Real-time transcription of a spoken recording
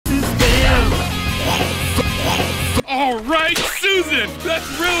All right, Susan, that's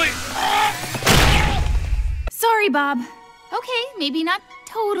really... Sorry, Bob. Okay, maybe not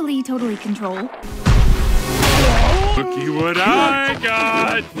totally control. Looky what I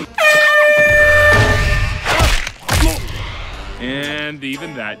got! And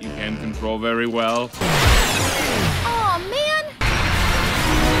even that you can control very well. Aw, man!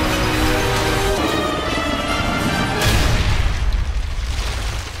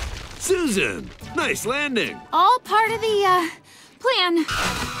 Susan, nice landing. All part of the, plan.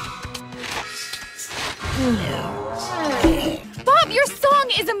 Bob, your song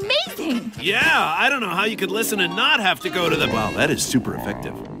is amazing! Yeah, I don't know how you could listen and not have to go to the... Wow, that is super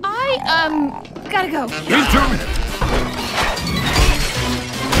effective. Gotta go. Me too!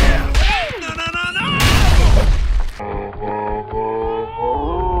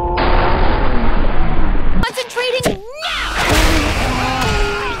 Concentrating now!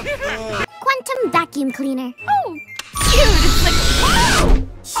 Quantum vacuum cleaner. Oh, dude, it's like...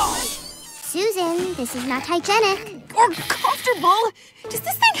 Oh. Susan, this is not hygienic. Or comfortable. Does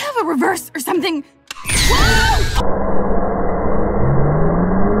this thing have a reverse or something? Whoa!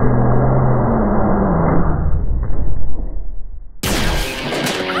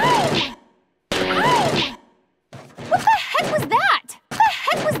 What the heck was that? What the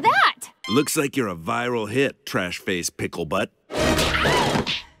heck was that? Looks like you're a viral hit, trash face pickle butt.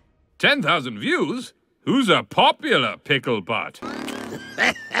 10,000 views? Who's a popular pickle butt?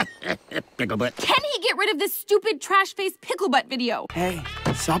 Pickle butt. Can he get rid of this stupid trash face pickle butt video? Hey,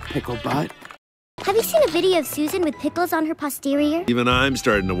 sup, pickle butt? Have you seen a video of Susan with pickles on her posterior? Even I'm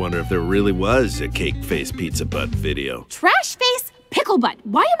starting to wonder if there really was a cake face pizza butt video. Trash face pickle butt.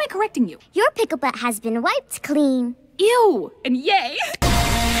 Why am I correcting you? Your pickle butt has been wiped clean. Ew, and yay.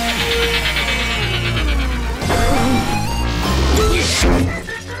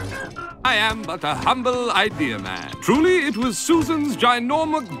 I am but a humble idea man. Truly, it was Susan's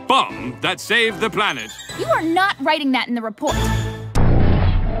Ginormic bum that saved the planet. You are not writing that in the report.